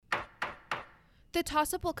The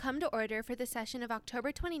Tossup will come to order for the session of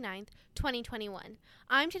October 29th, 2021.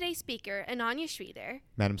 I'm today's speaker, Ananya Sridhar.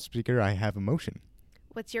 Madam Speaker, I have a motion.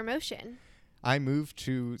 What's your motion? I move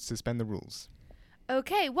to suspend the rules.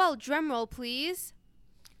 Okay, well, drumroll, please.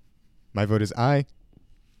 My vote is aye.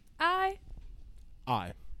 Aye.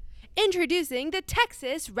 Aye. Introducing the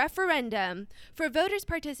Texas referendum. For voters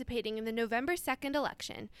participating in the November 2nd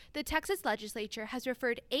election, the Texas legislature has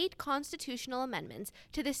referred 8 constitutional amendments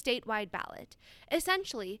to the statewide ballot.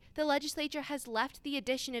 Essentially, the legislature has left the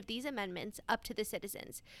addition of these amendments up to the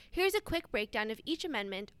citizens. Here's a quick breakdown of each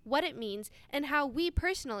amendment, what it means, and how we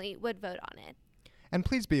personally would vote on it. And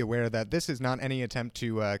please be aware that this is not any attempt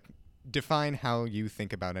to define how you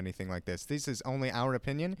think about anything like this. This is only our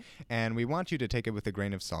opinion, and we want you to take it with a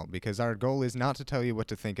grain of salt, because our goal is not to tell you what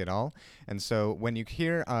to think at all. And so when you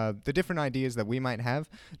hear the different ideas that we might have,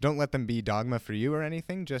 don't let them be dogma for you or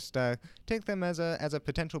anything. Just take them as a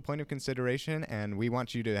potential point of consideration, and we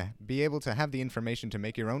want you to be able to have the information to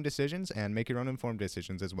make your own decisions and make your own informed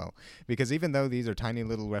decisions as well. Because even though these are tiny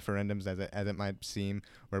little referendums, as it might seem,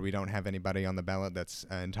 where we don't have anybody on the ballot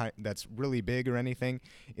that's really big or anything,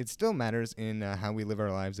 it's still matters in how we live our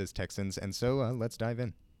lives as Texans, and so let's dive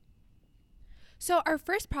in. So our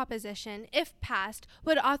first proposition, if passed,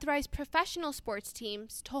 would authorize professional sports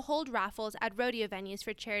teams to hold raffles at rodeo venues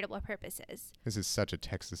for charitable purposes. This is such a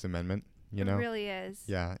Texas amendment, you know? It really is.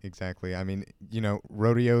 Yeah, exactly. I mean,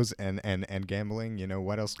 rodeos and gambling,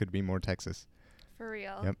 what else could be more Texas? For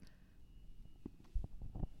real. Yep.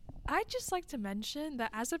 I'd just like to mention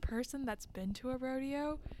that as a person that's been to a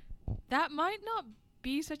rodeo, that might not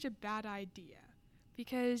be such a bad idea,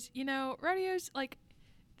 because rodeos,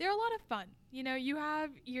 they're a lot of fun. You have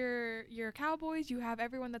your cowboys, you have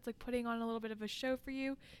everyone that's putting on a little bit of a show for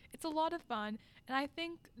you. It's a lot of fun, and I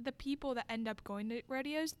think the people that end up going to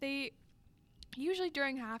rodeos, they usually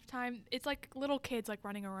during halftime, it's little kids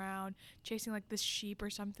running around chasing this sheep or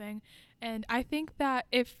something. And I think that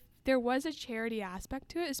if there was a charity aspect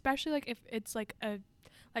to it, especially if it's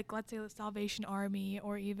let's say the Salvation Army,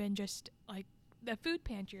 or even just the food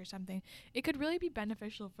pantry or something, it could really be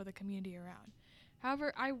beneficial for the community around.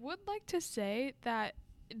 However, I would like to say that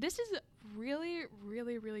this is really,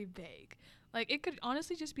 really, really vague. It could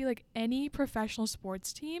honestly just be any professional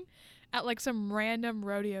sports team at some random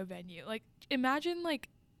rodeo venue. Imagine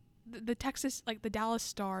the Texas, the Dallas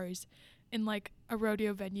Stars in a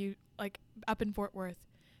rodeo venue up in Fort Worth.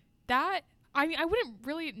 That, I wouldn't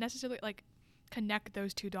really necessarily connect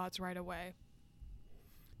those two dots right away.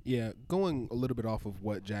 Yeah, going a little bit off of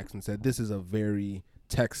what Jackson said, this is a very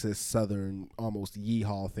Texas Southern, almost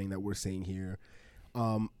yeehaw thing that we're seeing here.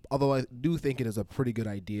 Although I do think it is a pretty good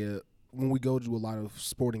idea. When we go to a lot of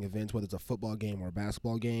sporting events, whether it's a football game or a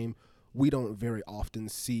basketball game, we don't very often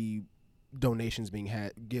see donations being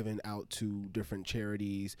given out to different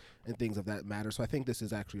charities and things of that matter. So I think this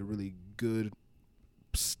is actually a really good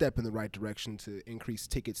step in the right direction to increase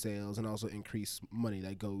ticket sales and also increase money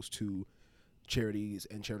that goes to charities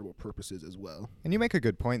and charitable purposes as well. And you make a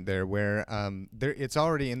good point there, where it's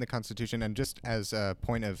already in the Constitution. And just as a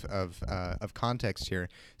point of context here,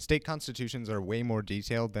 state constitutions are way more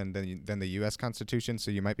detailed than the U.S. Constitution.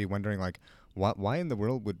 So you might be wondering, why in the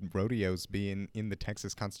world would rodeos be in the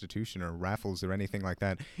Texas Constitution, or raffles or anything like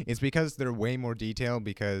that? It's because they're way more detailed,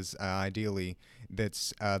 because ideally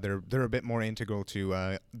they're a bit more integral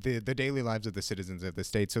to the daily lives of the citizens of the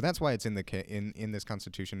state. So that's why it's in this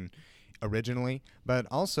Constitution originally. But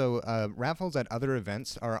also raffles at other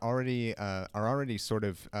events are already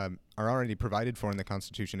provided for in the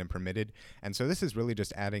Constitution and permitted. And so this is really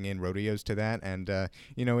just adding in rodeos to that. And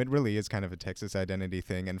it really is kind of a Texas identity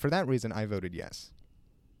thing. And for that reason, I voted yes.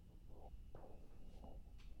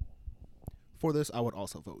 For this, I would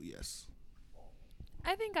also vote yes.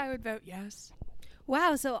 I think I would vote yes.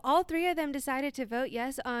 Wow, so all 3 of them decided to vote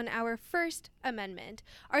yes on our first amendment.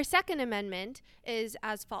 Our second amendment is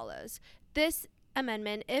as follows. This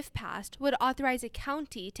amendment, if passed, would authorize a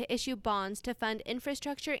county to issue bonds to fund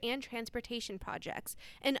infrastructure and transportation projects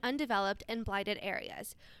in undeveloped and blighted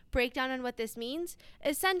areas. Breakdown on what this means: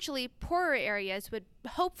 essentially, poorer areas would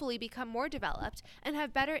hopefully become more developed and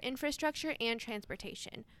have better infrastructure and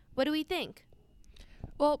transportation. What do we think?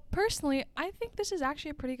 Well, personally, I think this is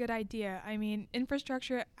actually a pretty good idea. I mean,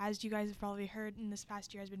 infrastructure, as you guys have probably heard in this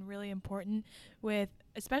past year, has been really important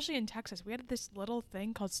especially in Texas. We had this little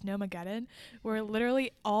thing called Snowmageddon, where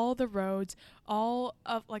literally all the roads,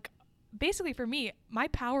 basically for me, my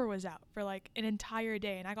power was out for an entire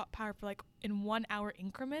day, and I got power for in 1 hour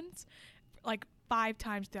increments, 5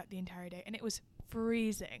 times throughout the entire day, and it was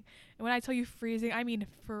freezing. And when I tell you freezing, I mean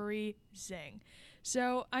freezing.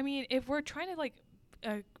 So, I mean, if we're trying to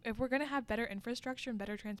if we're going to have better infrastructure and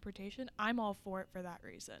better transportation, I'm all for it for that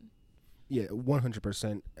reason. Yeah,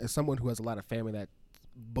 100%. As someone who has a lot of family that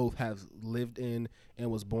both have lived in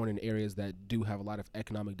and was born in areas that do have a lot of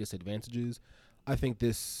economic disadvantages, I think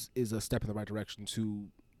this is a step in the right direction to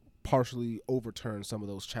partially overturn some of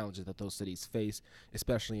those challenges that those cities face,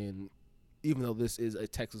 especially even though this is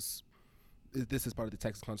part of the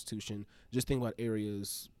Texas Constitution. Just think about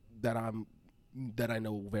areas that I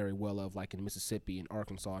know very well of, like in Mississippi and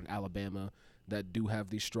Arkansas and Alabama, that do have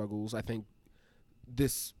these struggles. I think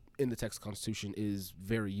this in the Texas Constitution is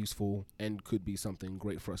very useful and could be something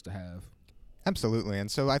great for us to have. Absolutely.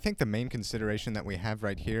 And so I think the main consideration that we have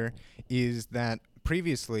right here is that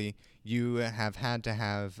previously you have had to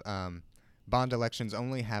have bond elections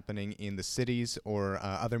only happening in the cities or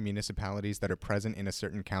other municipalities that are present in a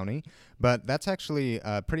certain county. But that's actually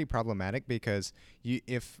pretty problematic because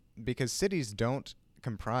because cities don't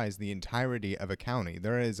comprise the entirety of a county.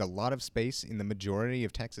 There is a lot of space in the majority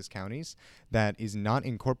of Texas counties that is not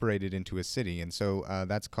incorporated into a city, and so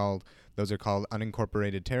those are called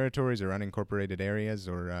unincorporated territories or unincorporated areas,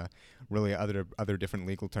 or really other different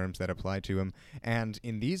legal terms that apply to them. And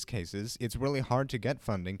in these cases, it's really hard to get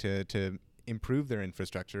funding to improve their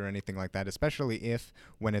infrastructure or anything like that, especially if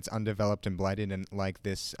when it's undeveloped and blighted, and like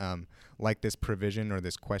this provision or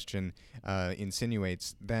this question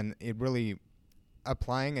insinuates, then it really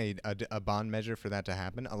applying a bond measure for that to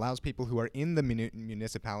happen allows people who are in the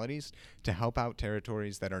municipalities to help out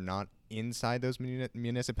territories that are not inside those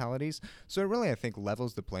municipalities. So it really, I think,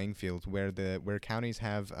 levels the playing field where counties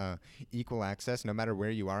have equal access, no matter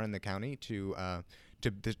where you are in the county, to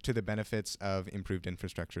the benefits of improved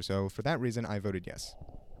infrastructure. So for that reason, I voted yes.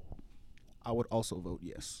 I would also vote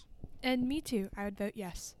yes. And me too. I would vote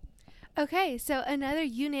yes. Okay, so another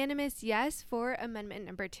unanimous yes for amendment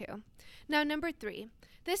number 2. Now, number 3.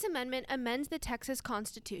 This amendment amends the Texas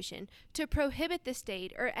Constitution to prohibit the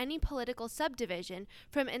state or any political subdivision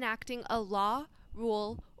from enacting a law,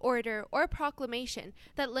 rule, order, or proclamation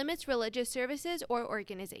that limits religious services or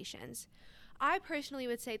organizations. I personally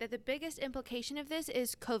would say that the biggest implication of this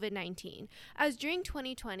is COVID-19, as during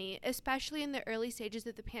 2020, especially in the early stages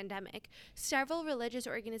of the pandemic, several religious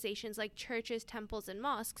organizations like churches, temples, and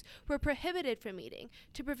mosques were prohibited from meeting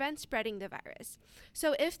to prevent spreading the virus.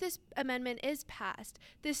 So if this amendment is passed,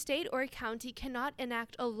 the state or county cannot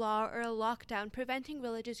enact a law or a lockdown preventing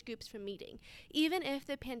religious groups from meeting, even if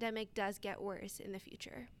the pandemic does get worse in the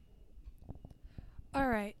future. All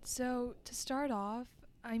right, so to start off,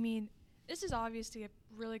 I mean, this is obviously a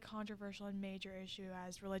really controversial and major issue,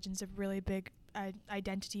 as religion's a really big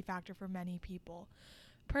identity factor for many people.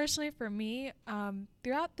 Personally, for me,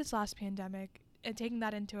 throughout this last pandemic, and taking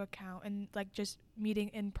that into account and like just meeting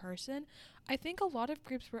in person, I think a lot of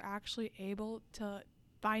groups were actually able to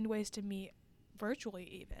find ways to meet virtually,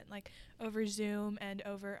 even like over Zoom and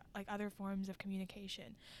over like other forms of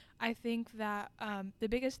communication. I think that the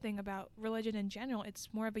biggest thing about religion in general, it's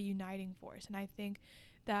more of a uniting force, and I think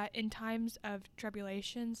that in times of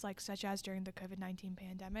tribulations, like such as during the COVID-19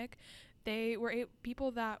 pandemic, they were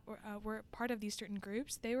people that were part of these certain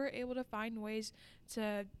groups. They were able to find ways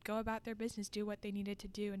to go about their business, do what they needed to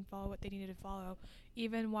do, and follow what they needed to follow,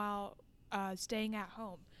 even while staying at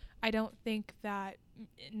home. I don't think that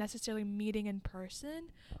necessarily meeting in person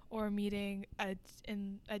or meeting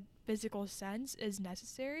in a physical sense is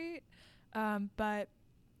necessary, but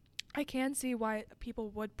I can see why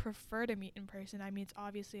people would prefer to meet in person. I mean, it's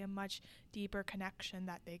obviously a much deeper connection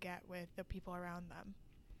that they get with the people around them.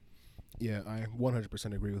 Yeah, I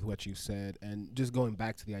 100% agree with what you said. And just going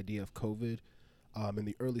back to the idea of COVID, in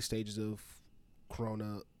the early stages of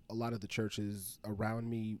Corona, a lot of the churches around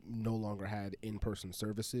me no longer had in-person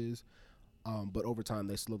services. But over time,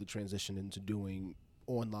 they slowly transitioned into doing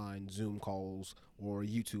online Zoom calls or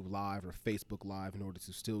YouTube Live or Facebook Live in order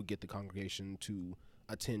to still get the congregation to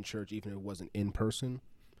attend church even if it wasn't in person.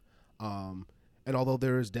 And although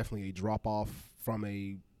there is definitely a drop off from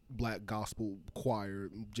a black gospel choir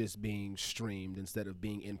just being streamed instead of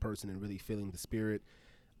being in person and really feeling the spirit,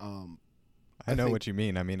 I know what you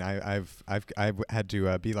mean. I mean, I've had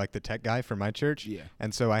to be like the tech guy for my church, yeah,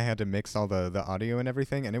 and so I had to mix all the audio and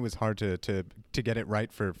everything, and it was hard to get it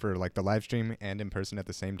right for like the live stream and in person at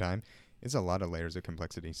the same time. It's a lot of layers of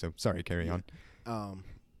complexity. So sorry, carry on.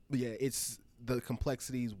 But yeah, it's the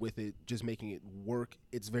complexities with it, just making it work.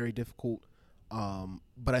 It's very difficult,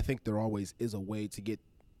 but I think there always is a way to get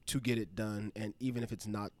it done, and even if it's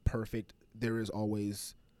not perfect, there's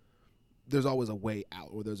always a way out,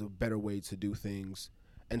 or there's a better way to do things.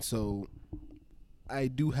 And so I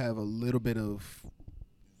do have a little bit of,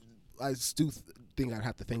 I still think I'd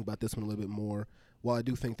have to think about this one a little bit more. While I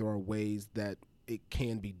do think there are ways that it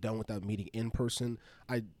can be done without meeting in person,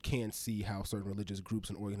 I can see how certain religious groups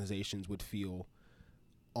and organizations would feel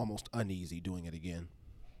almost uneasy doing it again.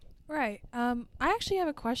 Right. I actually have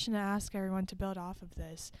a question to ask everyone to build off of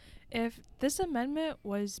this. If this amendment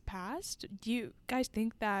was passed, do you guys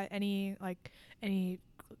think that any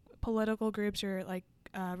political groups or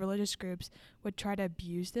religious groups would try to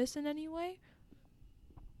abuse this in any way?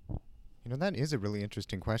 That is a really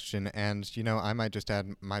interesting question, and, I might just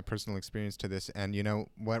add my personal experience to this, and,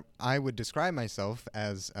 what I would describe myself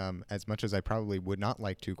as much as I probably would not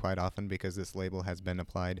like to quite often, because this label has been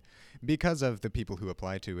applied because of the people who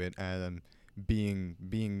apply to it,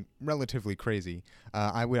 being relatively crazy.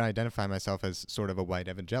 I would identify myself as sort of a white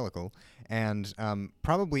evangelical, and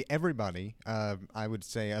probably everybody, I would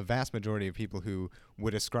say a vast majority of people who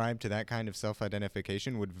would ascribe to that kind of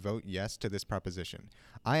self-identification would vote yes to this proposition.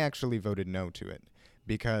 I actually voted no to it,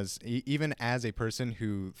 because even as a person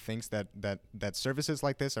who thinks that services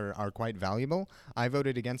like this are quite valuable, I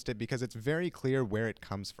voted against it because it's very clear where it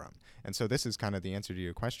comes from. And so this is kind of the answer to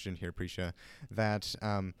your question here, Prisha, that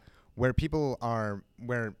where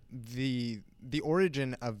the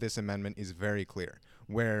origin of this amendment is very clear,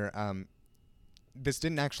 where this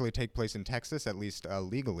didn't actually take place in Texas, at least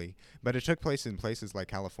legally, but it took place in places like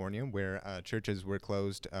California, where churches were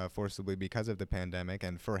closed forcibly because of the pandemic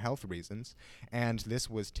and for health reasons, and this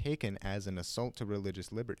was taken as an assault to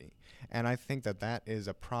religious liberty. And I think that is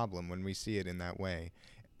a problem when we see it in that way.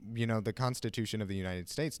 The Constitution of the United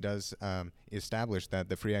States does establish that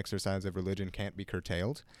the free exercise of religion can't be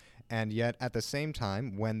curtailed, and yet at the same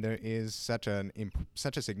time, when there is such a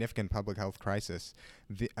significant public health crisis,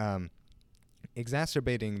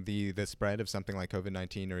 exacerbating the spread of something like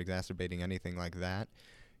COVID-19 or exacerbating anything like that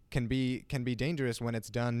can be dangerous when it's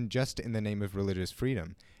done just in the name of religious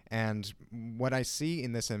freedom. And what I see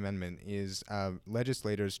in this amendment is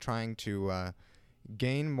legislators trying to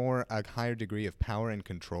gain a higher degree of power and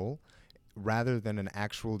control rather than an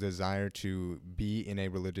actual desire to be in a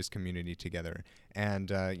religious community together. And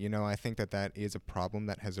I think that is a problem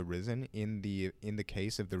that has arisen in the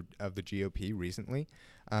case of the GOP recently.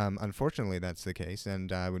 Unfortunately, that's the case,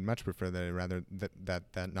 and I would much prefer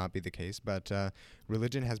that not be the case. But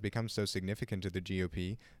religion has become so significant to the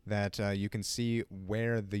GOP that you can see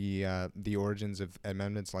where the origins of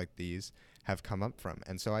amendments like these have come up from.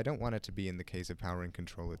 And so I don't want it to be in the case of power and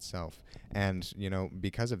control itself. And,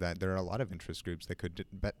 because of that, there are a lot of interest groups that could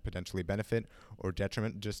potentially benefit or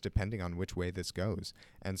detriment just depending on which way this goes.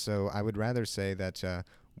 And so I would rather say that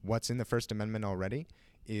what's in the First Amendment already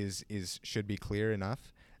should be clear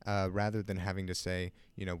enough, rather than having to say,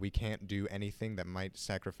 we can't do anything that might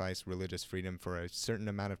sacrifice religious freedom for a certain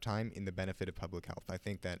amount of time in the benefit of public health. I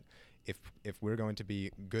think that if we're going to be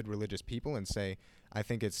good religious people and say, I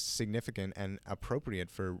think it's significant and appropriate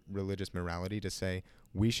for religious morality to say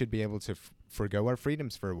we should be able to forgo our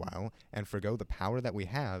freedoms for a while and forgo the power that we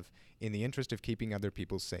have in the interest of keeping other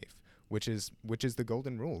people safe, which is the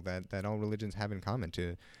golden rule that all religions have in common,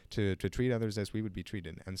 to treat others as we would be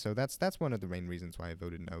treated. And so that's one of the main reasons why I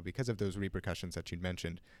voted no, because of those repercussions that you'd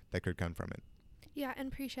mentioned that could come from it. Yeah,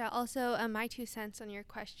 and Prisha, also my 2 cents on your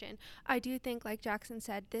question. I do think, like Jackson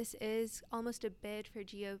said, this is almost a bid for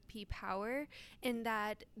GOP power, in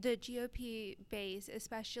that the GOP base,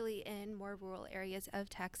 especially in more rural areas of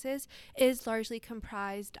Texas, is largely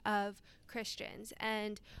comprised of Christians.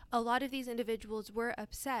 And a lot of these individuals were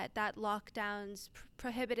upset that lockdowns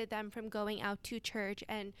prohibited them from going out to church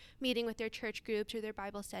and meeting with their church groups or their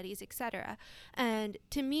Bible studies, etc. And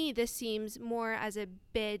to me, this seems more as a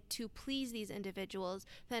bid to please these individuals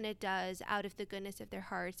than it does out of the goodness of their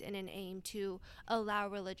hearts in an aim to allow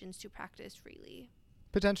religions to practice freely.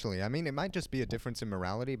 Potentially. I mean, it might just be a difference in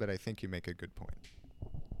morality, but I think you make a good point.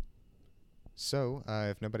 So,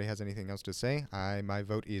 if nobody has anything else to say, my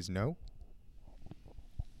vote is no.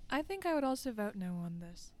 I think I would also vote no on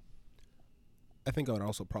this. I think I would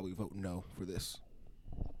also probably vote no for this.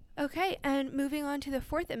 Okay, and moving on to the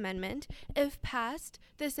 4th Amendment, if passed,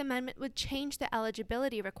 this amendment would change the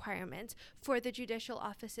eligibility requirements for the judicial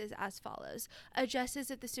offices as follows: a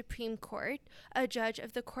justice of the Supreme Court, a judge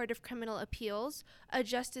of the Court of Criminal Appeals, a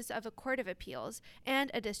justice of a Court of Appeals,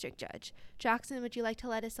 and a district judge. Jackson, would you like to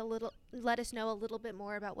let us know a little bit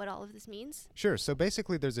more about what all of this means? Sure. So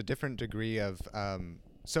basically, there's a different degree of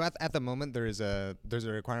so at the moment there's a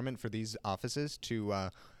requirement for these offices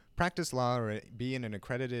to practice law or be in an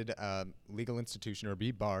accredited legal institution or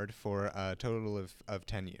be barred for a total of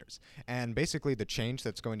 10 years. And basically the change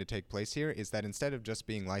that's going to take place here is that instead of just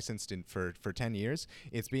being licensed for 10 years,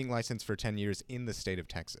 it's being licensed for 10 years in the state of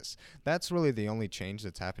Texas. That's really the only change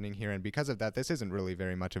that's happening here, and because of that, this isn't really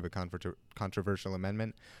very much of a controversial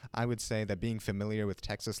amendment. I would say that being familiar with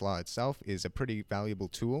Texas law itself is a pretty valuable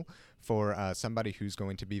tool for somebody who's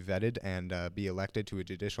going to be vetted and be elected to a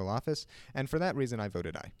judicial office, and for that reason I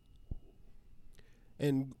voted aye.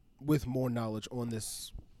 And with more knowledge on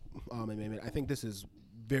this amendment, I think this is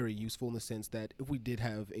very useful in the sense that if we did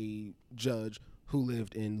have a judge who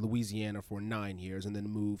lived in Louisiana for 9 years and then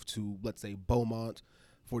moved to, let's say, Beaumont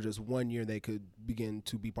for just 1 year, they could begin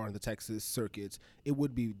to be part of the Texas circuits, it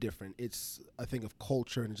would be different. It's a thing of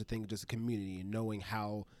culture, and it's a thing of just a community and knowing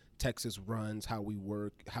how Texas runs, how we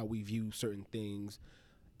work, how we view certain things.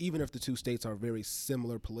 Even if the two states are very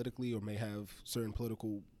similar politically or may have certain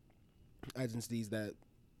political identities that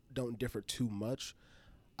don't differ too much,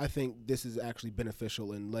 I think this is actually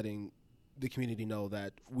beneficial in letting the community know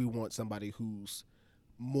that we want somebody who's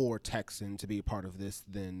more Texan to be a part of this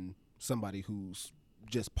than somebody who's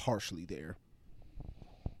just partially there.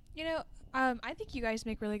 I think you guys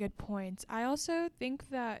make really good points. I also think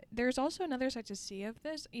that there's also another side to see of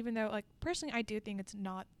this, even though, personally, I do think it's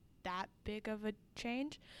not that big of a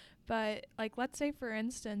change. But, let's say, for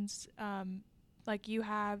instance, you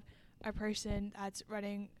have a person that's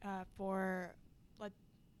running for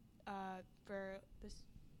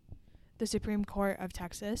the Supreme Court of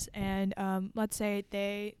Texas, and let's say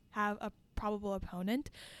they have a probable opponent.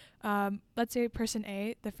 Let's say person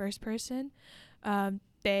A, the first person,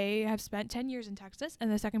 they have spent 10 years in Texas,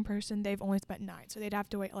 and the second person, they've only spent 9, so they'd have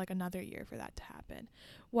to wait another year for that to happen.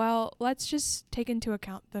 Well, let's just take into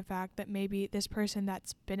account the fact that maybe this person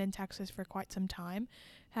that's been in Texas for quite some time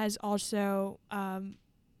has also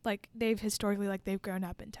they've historically they've grown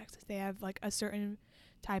up in Texas. They have a certain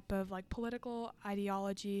type of political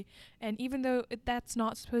ideology, and even though that's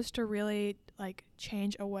not supposed to really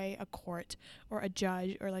change away a court or a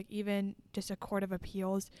judge or even just a court of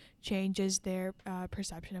appeals changes their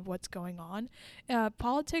perception of what's going on,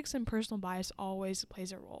 politics and personal bias always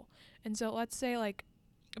plays a role. And so let's say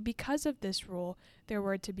because of this rule there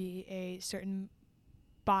were to be a certain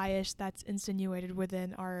bias that's insinuated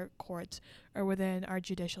within our courts or within our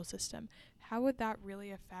judicial system, how would that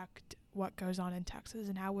really affect what goes on in Texas,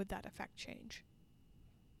 and how would that affect change?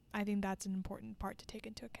 I think that's an important part to take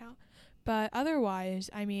into account. But otherwise,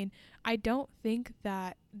 I don't think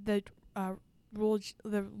that the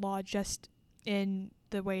law just in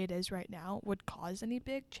the way it is right now would cause any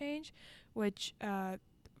big change, which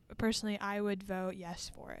personally I would vote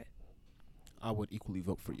yes for it. I would equally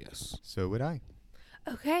vote for yes. So would I.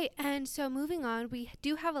 Okay, and so moving on, we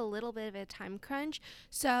do have a little bit of a time crunch.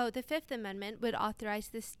 So the Fifth Amendment would authorize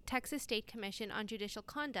the Texas State Commission on Judicial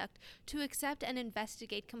Conduct to accept and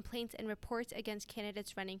investigate complaints and reports against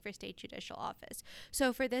candidates running for state judicial office.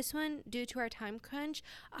 So for this one, due to our time crunch,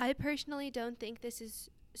 I personally don't think this is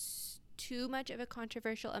too much of a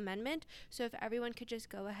controversial amendment. So if everyone could just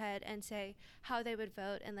go ahead and say how they would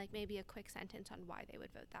vote and maybe a quick sentence on why they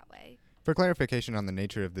would vote that way. For clarification on the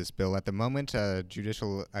nature of this bill, at the moment,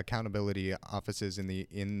 judicial accountability offices in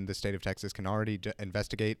the state of Texas can already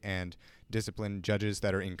investigate and discipline judges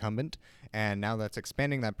that are incumbent, and now that's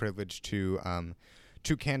expanding that privilege to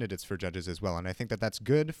candidates for judges as well. And I think that that's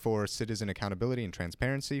good for citizen accountability and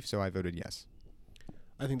transparency, so I voted yes.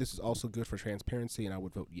 I think this is also good for transparency, and I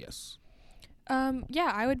would vote yes. Yeah,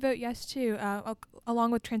 I would vote yes too.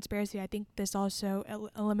 Along with transparency, I think this also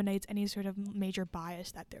eliminates any sort of major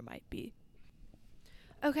bias that there might be.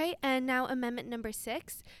 Okay, and now Amendment number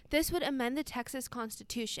 6. This would amend the Texas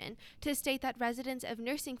Constitution to state that residents of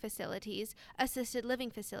nursing facilities, assisted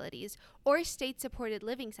living facilities, or state-supported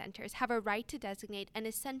living centers have a right to designate an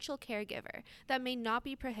essential caregiver that may not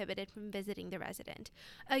be prohibited from visiting the resident.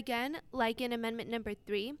 Again, like in Amendment number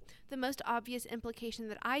 3, the most obvious implication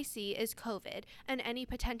that I see is COVID and any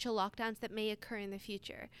potential lockdowns that may occur in the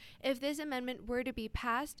future. If this amendment were to be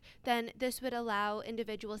passed, then this would allow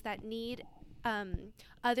individuals that need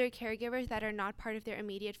other caregivers that are not part of their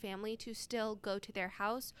immediate family to still go to their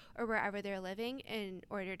house or wherever they're living in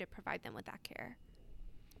order to provide them with that care.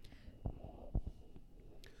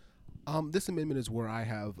 This amendment is where I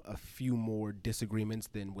have a few more disagreements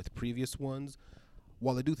than with previous ones.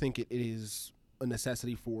 While I do think it is a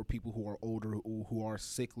necessity for people who are older or who are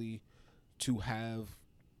sickly to have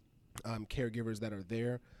caregivers that are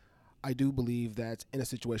there, I do believe that in a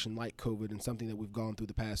situation like COVID and something that we've gone through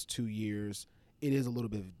the past 2 years, it is a little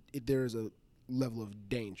bit there is a level of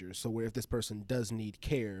danger. So where if this person does need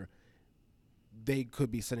care, they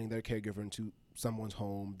could be sending their caregiver into someone's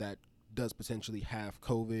home that does potentially have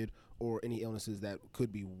COVID or any illnesses that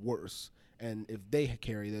could be worse. And if they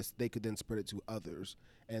carry this, they could then spread it to others.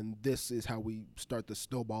 And this is how we start the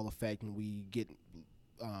snowball effect, and we get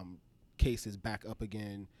cases back up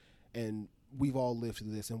again. And we've all lived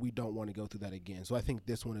through this, and we don't want to go through that again. So I think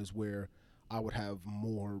this one is where I would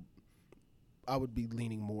be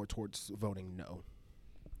leaning more towards voting no.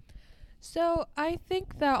 So I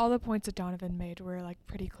think that all the points that Donovan made were like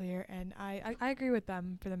pretty clear, and I agree with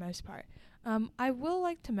them for the most part. I will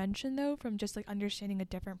like to mention though, from just like understanding a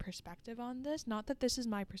different perspective on this, not that this is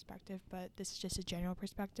my perspective, but this is just a general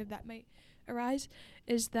perspective that might arise,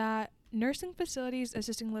 is that nursing facilities,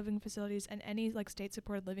 assisting living facilities, and any like state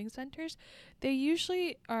supported living centers, they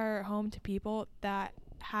usually are home to people that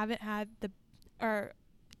haven't had or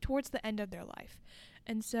towards the end of their life.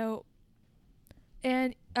 And so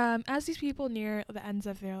as these people near the ends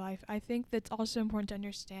of their life, I think that's also important to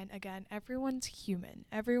understand, again, everyone's human.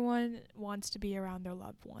 Everyone wants to be around their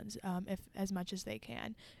loved ones, if as much as they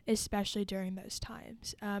can, especially during those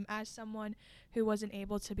times. As someone who wasn't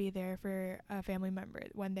able to be there for a family member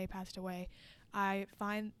when they passed away, I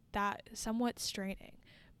find that somewhat straining.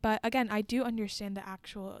 But again, I do understand the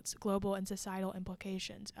actual global and societal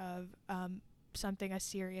implications of something as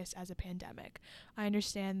serious as a pandemic. I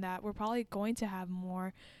understand that we're probably going to have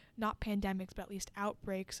more, not pandemics, but at least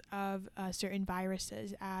outbreaks of certain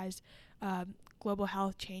viruses as global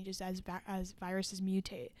health changes, as viruses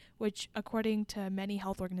mutate, which according to many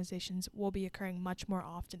health organizations will be occurring much more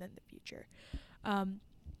often in the future.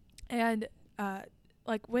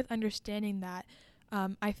 Like with understanding that,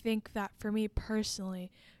 I think that for me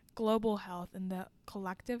personally, global health and the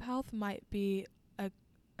collective health might be a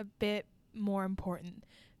bit more important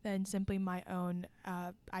than simply my own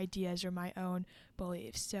ideas or my own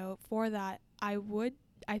beliefs. So for that, I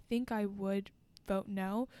think I would vote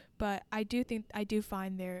no, but I do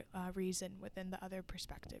find their reason within the other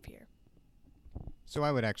perspective here. So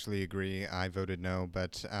I would actually agree. I voted no,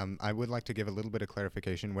 but I would like to give a little bit of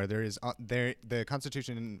clarification where there is the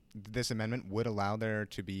Constitution, this amendment would allow there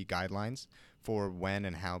to be guidelines for when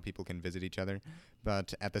and how people can visit each other,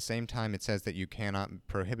 but at the same time it says that you cannot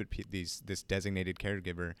prohibit this designated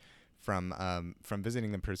caregiver from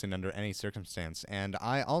visiting the person under any circumstance. And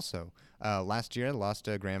I also last year lost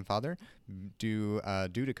a grandfather due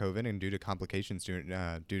to COVID and due to complications due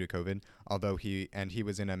to COVID. Although he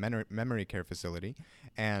was in a memory care facility,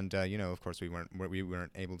 and of course we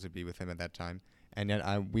weren't able to be with him at that time. And yet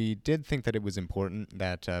we did think that it was important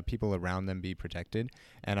that people around them be protected.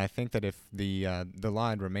 And I think that if the law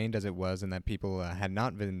had remained as it was, and that people had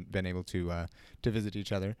not been able to visit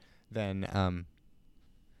each other, then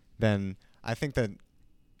I think that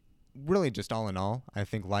really just all in all, I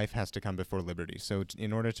think life has to come before liberty. So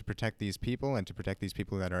in order to protect these people and to protect these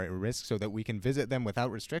people that are at risk, so that we can visit them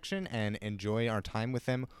without restriction and enjoy our time with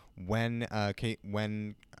them when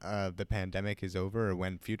the pandemic is over, or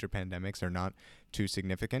when future pandemics are not too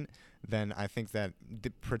significant, then I think that the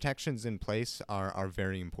protections in place are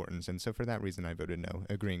very important. And so for that reason, I voted no,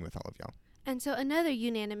 agreeing with all of y'all. And so another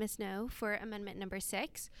unanimous no for amendment number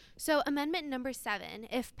 6. So amendment number 7,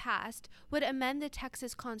 if passed, would amend the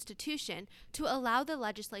Texas Constitution to allow the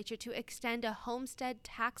legislature to extend a homestead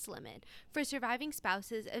tax limit for surviving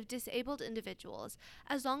spouses of disabled individuals,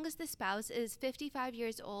 as long as the spouse is 55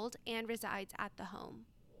 years old and resides at the home.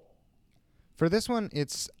 For this one,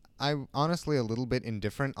 I'm honestly a little bit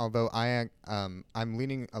indifferent, although I'm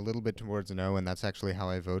leaning a little bit towards no, and that's actually how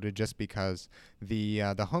I voted, just because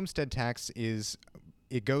the homestead tax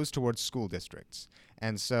goes towards school districts.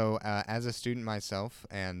 And so as a student myself,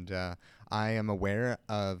 and I am aware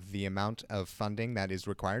of the amount of funding that is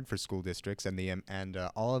required for school districts and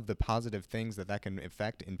all of the positive things that can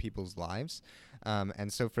affect in people's lives.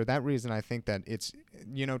 And so for that reason, I think that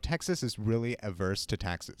Texas is really averse to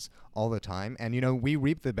taxes all the time. And, we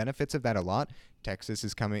reap the benefits of that a lot.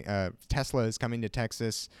 Tesla is coming to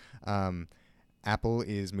Texas. Apple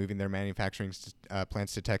is moving their manufacturing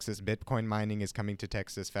plants to Texas. Bitcoin mining is coming to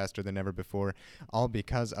Texas faster than ever before, all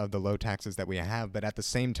because of the low taxes that we have. But at the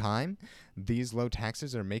same time, these low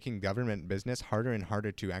taxes are making government business harder and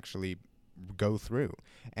harder to actually go through.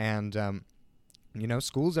 And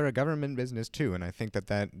schools are a government business too, and I think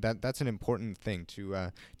that's an important thing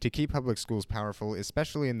to keep public schools powerful,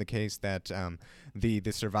 especially in the case that the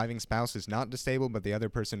surviving spouse is not disabled, but the other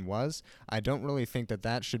person was, I don't really think that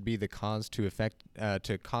that should be the cause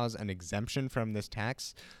to cause an exemption from this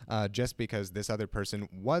tax, just because this other person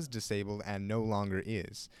was disabled and no longer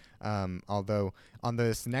is. Although on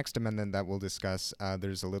this next amendment that we'll discuss,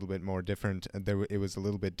 there's a little bit more different. It was a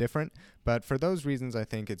little bit different, but for those reasons, I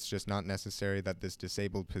think it's just not necessary that this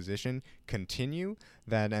disabled position continue.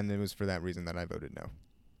 And it was for that reason that I voted no.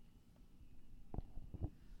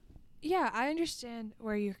 Yeah, I understand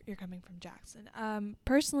where you're coming from, Jackson.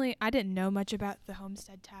 Personally, I didn't know much about the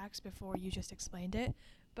homestead tax before you just explained it,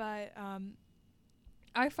 but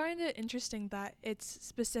I find it interesting that it's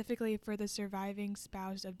specifically for the surviving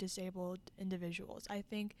spouse of disabled individuals. I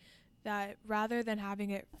think that rather than having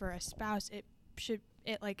it for a spouse,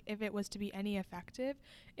 if it was to be any effective,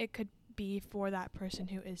 it could be for that person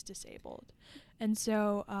who is disabled. And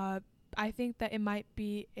so I think that it might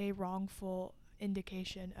be a wrongful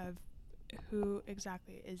indication of who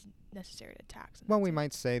exactly is necessary to tax. Well, we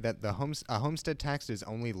might say that a homestead tax is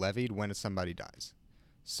only levied when somebody dies.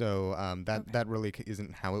 So that really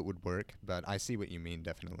isn't how it would work, but I see what you mean,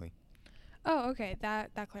 definitely. Oh, okay.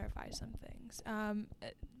 That clarifies some things.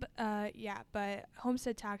 But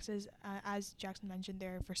homestead taxes, as Jackson mentioned,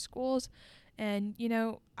 they're for schools, and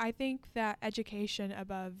I think that education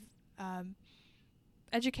above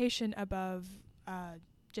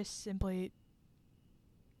just simply.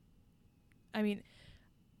 I mean,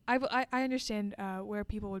 I understand where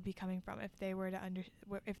people would be coming from if they were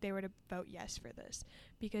to vote yes for this,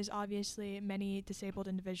 because obviously many disabled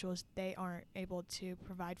individuals, they aren't able to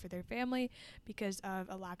provide for their family because of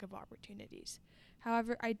a lack of opportunities.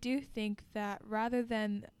 However, I do think that rather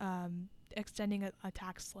than extending a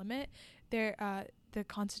tax limit, the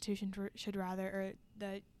Constitution should rather, or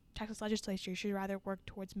the Texas legislature should rather work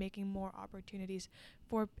towards making more opportunities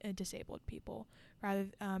for disabled people, rather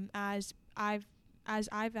as I've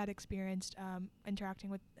had experienced interacting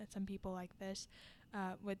with some people like this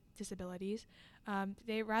with disabilities,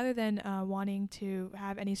 they, rather than wanting to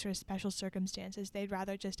have any sort of special circumstances, they'd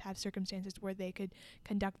rather just have circumstances where they could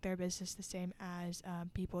conduct their business the same as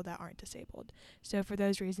people that aren't disabled. So for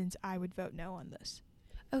those reasons, I would vote no on this.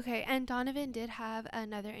 Okay, and Donovan did have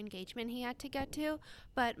another engagement he had to get to,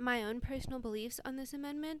 but my own personal beliefs on this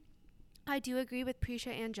amendment, I do agree with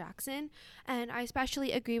Prisha and Jackson, and I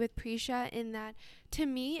especially agree with Prisha in that, to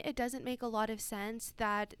me, it doesn't make a lot of sense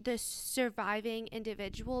that the surviving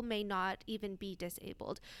individual may not even be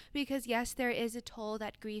disabled. Because yes, there is a toll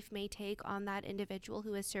that grief may take on that individual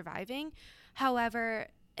who is surviving. However,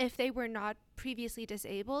 if they were not previously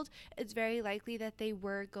disabled, it's very likely that they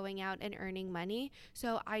were going out and earning money.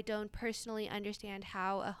 So I don't personally understand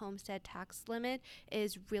how a homestead tax limit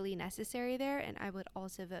is really necessary there, and I would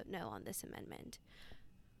also vote no on this amendment.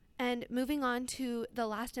 And moving on to the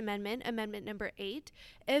last amendment, Amendment number 8,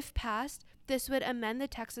 if passed, this would amend the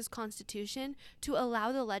Texas Constitution to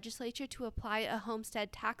allow the legislature to apply a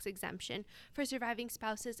homestead tax exemption for surviving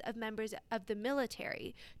spouses of members of the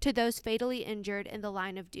military to those fatally injured in the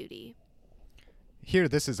line of duty. Here,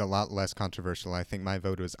 this is a lot less controversial. I think my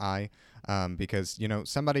vote was aye, because,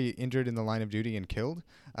 somebody injured in the line of duty and killed,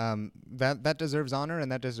 that deserves honor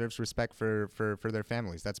and that deserves respect for their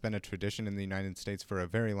families. That's been a tradition in the United States for a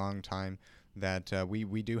very long time, that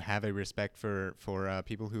we do have a respect for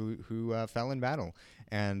people who fell in battle.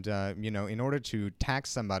 And, in order to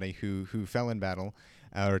tax somebody who fell in battle,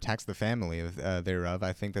 or tax the family of thereof,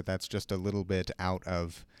 I think that's just a little bit out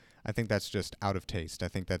of taste. I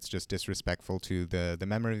think that's just disrespectful to the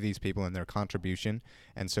memory of these people and their contribution.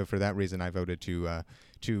 And so for that reason, I voted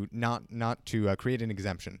to not to create an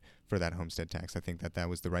exemption for that homestead tax. I think that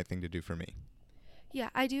was the right thing to do for me. Yeah,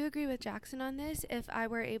 I do agree with Jackson on this. If I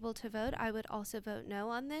were able to vote, I would also vote no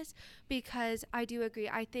on this, because I do agree.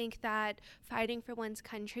 I think that fighting for one's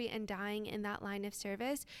country and dying in that line of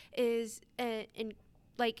service is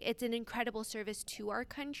it's an incredible service to our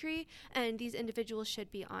country, and these individuals should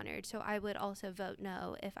be honored. So I would also vote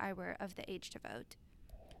no if I were of the age to vote.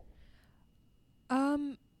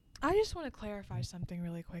 I just want to clarify something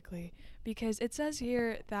really quickly, because it says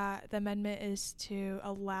here that the amendment is to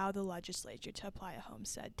allow the legislature to apply a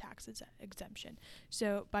homestead tax exemption.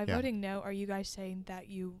 So by voting no, are you guys saying that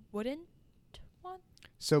you wouldn't want?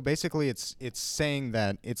 So basically, it's saying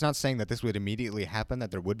that it's not saying that this would immediately happen,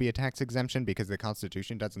 that there would be a tax exemption, because the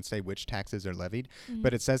Constitution doesn't say which taxes are levied,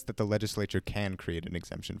 but it says that the legislature can create an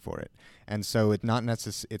exemption for it. And so it's not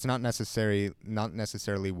necessarily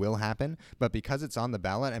will happen, but because it's on the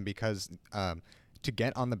ballot, and because to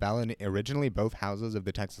get on the ballot originally, both houses of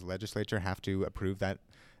the Texas legislature have to approve that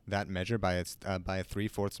that measure by a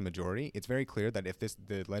 3/4 majority, it's very clear that if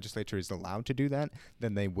the legislature is allowed to do that,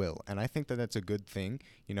 then they will. And I think that that's a good thing.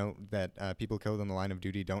 That people killed in the line of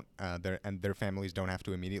duty their families don't have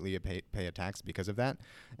to immediately pay a tax because of that.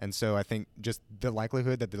 And so I think just the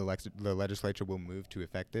likelihood that the legislature will move to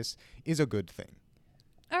effect this is a good thing.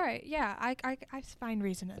 All right, yeah, I find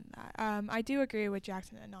reason in that. I do agree with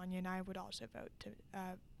Jackson and Anya, and I would also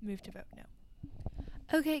move to vote no.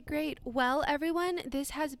 Okay, great. Well, everyone, this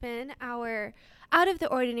has been our out of the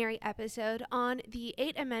ordinary episode on the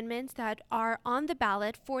 8 amendments that are on the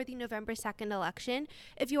ballot for the November 2nd election.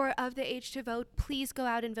 If you are of the age to vote, please go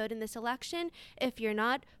out and vote in this election. If you're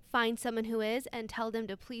not, find someone who is and tell them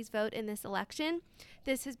to please vote in this election.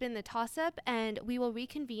 This has been the Tossup, and we will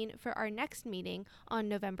reconvene for our next meeting on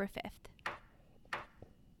November 5th.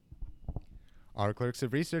 Our clerks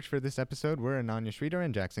of research for this episode were Ananya Schreeder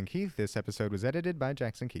and Jackson Keith. This episode was edited by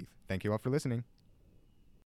Jackson Keith. Thank you all for listening.